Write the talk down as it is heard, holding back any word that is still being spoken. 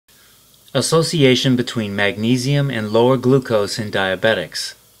Association between magnesium and lower glucose in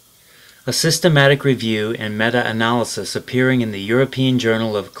diabetics. A systematic review and meta-analysis appearing in the European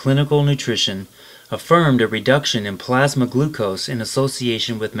Journal of Clinical Nutrition affirmed a reduction in plasma glucose in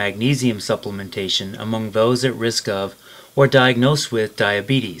association with magnesium supplementation among those at risk of or diagnosed with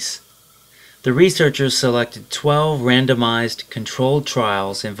diabetes. The researchers selected 12 randomized controlled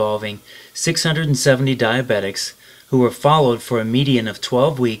trials involving 670 diabetics who were followed for a median of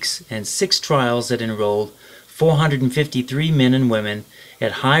 12 weeks and 6 trials that enrolled 453 men and women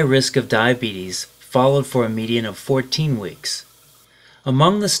at high risk of diabetes, followed for a median of 14 weeks.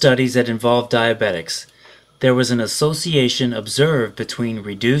 Among the studies that involved diabetics, there was an association observed between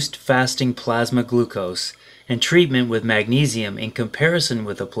reduced fasting plasma glucose and treatment with magnesium in comparison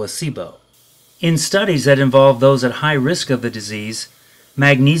with a placebo. In studies that involved those at high risk of the disease,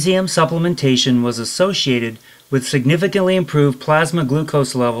 magnesium supplementation was associated with significantly improved plasma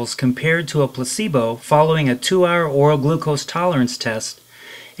glucose levels compared to a placebo following a 2-hour oral glucose tolerance test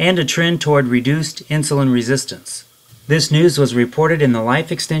and a trend toward reduced insulin resistance. This news was reported in the Life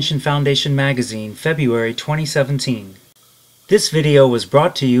Extension Foundation magazine, February 2017. This video was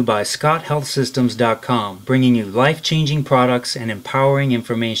brought to you by ScottHealthSystems.com, bringing you life-changing products and empowering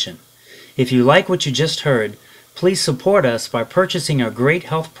information. If you like what you just heard, please support us by purchasing our great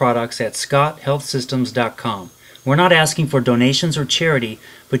health products at ScottHealthSystems.com. We're not asking for donations or charity,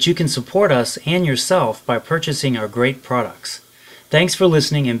 but you can support us and yourself by purchasing our great products. Thanks for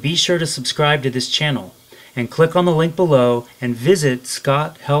listening, and be sure to subscribe to this channel and click on the link below and visit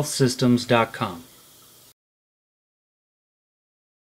ScottHealthSystems.com.